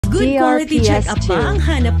Good quality DRPS check-up ba ang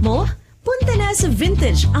hanap mo? Punta na sa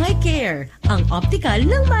Vintage Eye Care, ang optical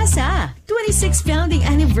ng masa. 26th founding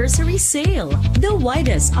anniversary sale. The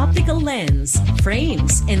widest optical lens,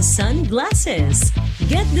 frames, and sunglasses.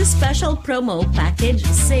 Get the special promo package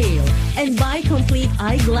sale and buy complete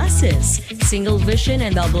eyeglasses. Single vision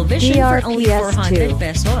and double vision for only 400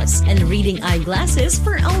 pesos. And reading eyeglasses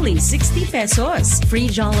for only 60 pesos. Free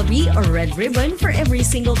Jollibee or Red Ribbon for every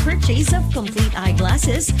single purchase of complete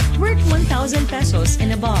eyeglasses worth 1,000 pesos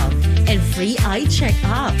and above. And free eye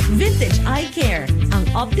check-up. Vintage Eye Care, ang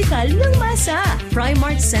optical ng masa.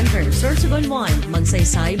 Primark Center, Sorsogon 1,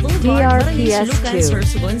 Magsaysay Boulevard, DRPS Lucas, 2.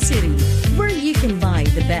 Sorsogon City, where you can buy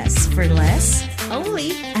the best for less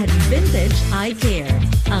only at Vintage Eye Care,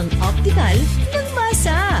 ang optical ng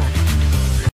masa.